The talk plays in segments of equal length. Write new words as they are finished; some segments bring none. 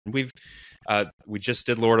we just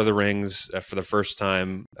did Lord of the Rings for the first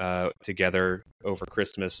time together over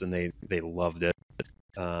Christmas, and they loved it.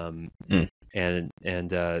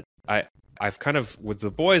 I've kind of, with the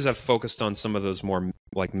boys, I've focused on some of those more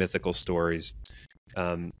like mythical stories,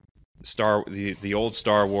 the old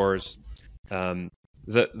Star Wars. The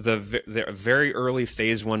very early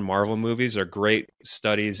Phase 1 Marvel movies are great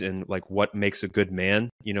studies in like what makes a good man.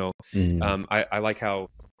 I like how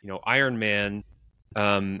Iron Man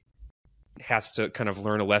has to kind of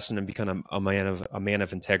learn a lesson and become a man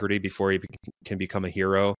of integrity before he can become a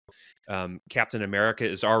hero. Captain America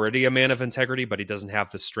is already a man of integrity, but he doesn't have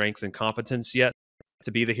the strength and competence yet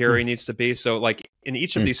to be the hero he needs to be. So like in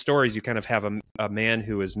each of these stories, you kind of have a man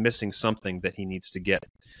who is missing something that he needs to get.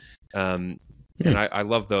 And I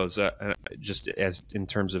love those just as in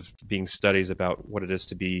terms of being studies about what it is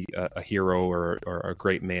to be a hero or a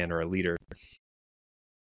great man or a leader.